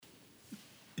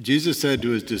Jesus said to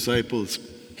his disciples,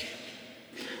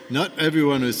 "Not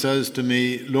everyone who says to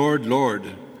me, 'Lord,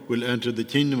 Lord,' will enter the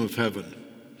kingdom of heaven,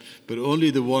 but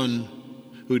only the one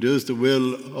who does the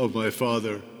will of my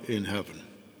Father in heaven.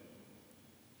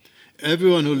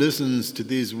 Everyone who listens to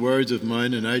these words of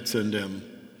mine and acts on them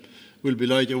will be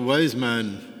like a wise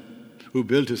man who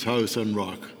built his house on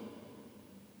rock.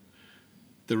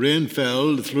 The rain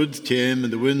fell, the floods came,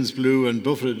 and the winds blew and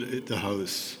buffeted the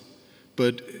house,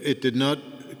 but it did not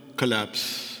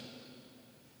collapse.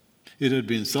 It had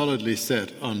been solidly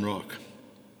set on rock.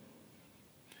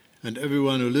 And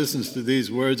everyone who listens to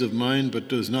these words of mine but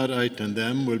does not act on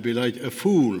them will be like a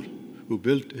fool who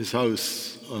built his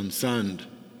house on sand.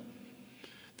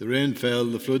 The rain fell,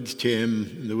 the floods came,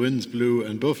 and the winds blew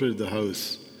and buffeted the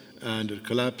house, and it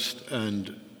collapsed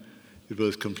and it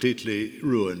was completely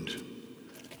ruined."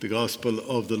 The Gospel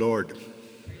of the Lord.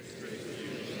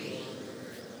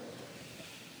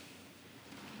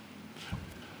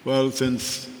 Well,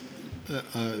 since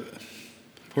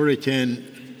Hurricane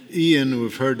Ian,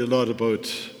 we've heard a lot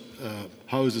about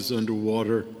houses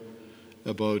underwater,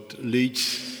 about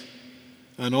leaks,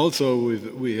 and also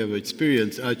we have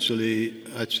experienced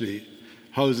actually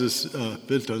houses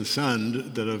built on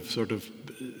sand that have sort of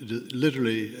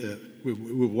literally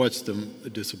we've watched them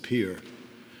disappear.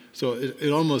 So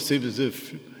it almost seems as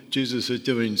if Jesus is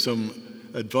giving some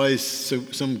advice,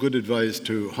 some good advice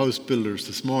to house builders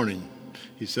this morning.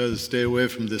 He says, stay away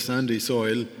from the sandy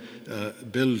soil,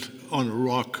 build on a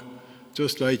rock,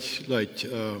 just like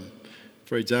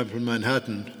for example,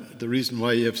 Manhattan. The reason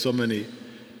why you have so many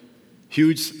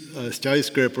huge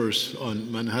skyscrapers on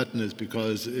Manhattan is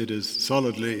because it is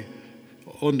solidly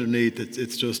underneath.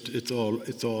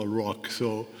 It's all rock.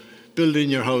 So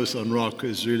building your house on rock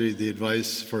is really the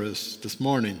advice for us this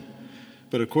morning.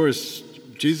 But of course,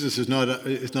 Jesus is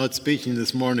not speaking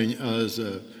this morning as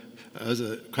a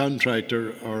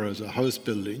contractor or as a house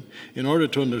building. In order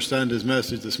to understand his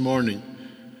message this morning,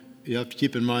 you have to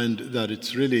keep in mind that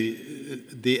it's really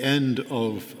the end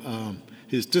of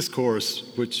his discourse,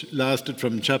 which lasted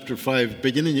from chapter 5,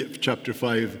 beginning of chapter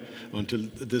 5, until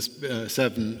this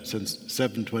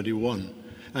 7:21.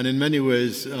 And in many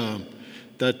ways,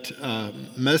 that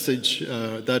message,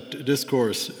 that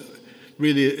discourse,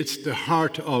 really, it's the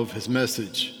heart of his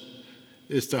message.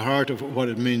 It's the heart of what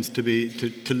it means to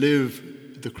live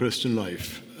the Christian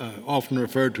life, often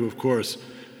referred to, of course,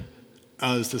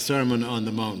 as the Sermon on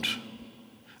the Mount.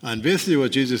 And basically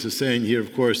what Jesus is saying here,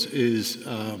 of course, is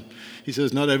he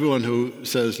says, not everyone who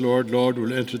says, Lord, Lord,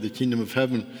 will enter the kingdom of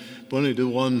heaven, but only the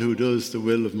one who does the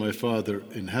will of my Father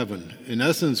in heaven. In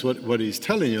essence, what he's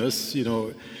telling us,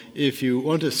 if you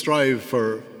want to strive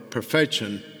for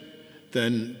perfection,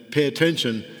 then pay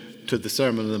attention to the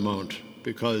Sermon on the Mount,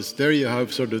 because there you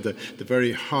have sort of the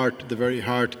very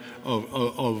heart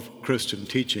of Christian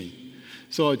teaching.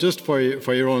 So just for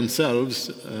your own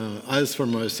selves, as for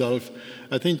myself,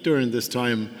 I think during this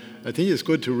time, I think it's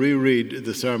good to reread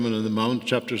the Sermon on the Mount,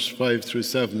 chapters 5 through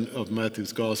 7 of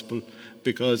Matthew's Gospel,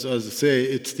 because, as I say,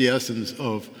 it's the essence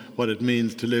of what it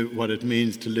means to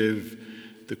live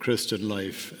the Christian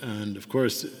life. And of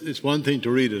course, it's one thing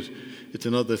to read it; it's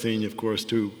another thing, of course,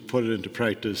 to put it into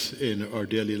practice in our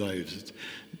daily lives.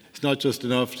 It's not just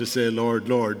enough to say, Lord,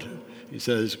 Lord. He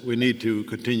says we need to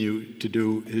continue to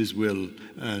do his will,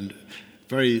 and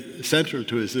very central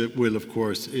to his will, of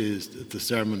course, is the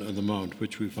Sermon on the Mount,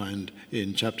 which we find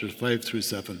in chapters 5 through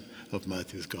 7 of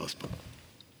Matthew's Gospel.